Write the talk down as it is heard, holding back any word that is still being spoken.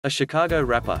A Chicago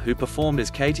rapper who performed as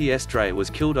KTS Dre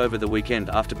was killed over the weekend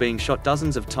after being shot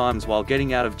dozens of times while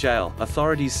getting out of jail,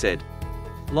 authorities said.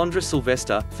 Londre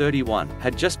Sylvester, 31,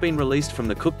 had just been released from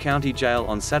the Cook County Jail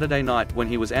on Saturday night when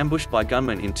he was ambushed by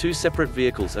gunmen in two separate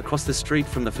vehicles across the street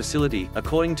from the facility,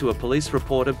 according to a police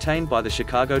report obtained by the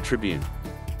Chicago Tribune.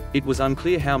 It was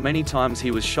unclear how many times he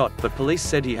was shot, but police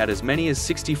said he had as many as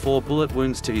 64 bullet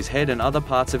wounds to his head and other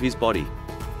parts of his body.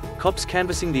 Cops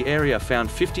canvassing the area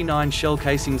found 59 shell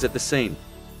casings at the scene.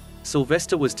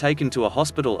 Sylvester was taken to a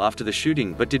hospital after the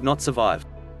shooting but did not survive.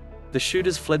 The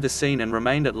shooters fled the scene and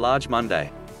remained at large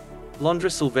Monday.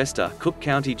 Londre Sylvester, Cook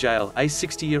County Jail, a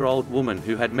 60-year-old woman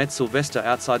who had met Sylvester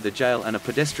outside the jail and a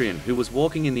pedestrian who was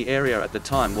walking in the area at the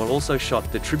time were also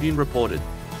shot, the Tribune reported.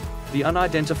 The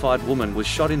unidentified woman was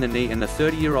shot in the knee and the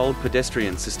 30-year-old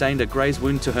pedestrian sustained a graze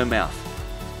wound to her mouth.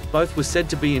 Both were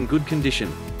said to be in good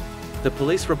condition. The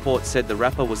police report said the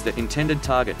rapper was the intended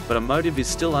target, but a motive is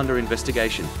still under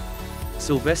investigation.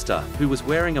 Sylvester, who was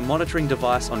wearing a monitoring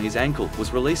device on his ankle,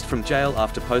 was released from jail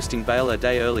after posting bail a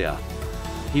day earlier.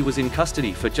 He was in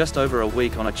custody for just over a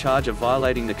week on a charge of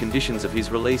violating the conditions of his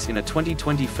release in a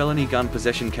 2020 felony gun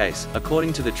possession case,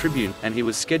 according to the Tribune, and he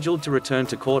was scheduled to return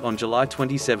to court on July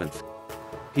 27.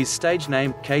 His stage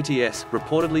name, KTS,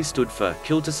 reportedly stood for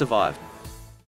Kill to Survive.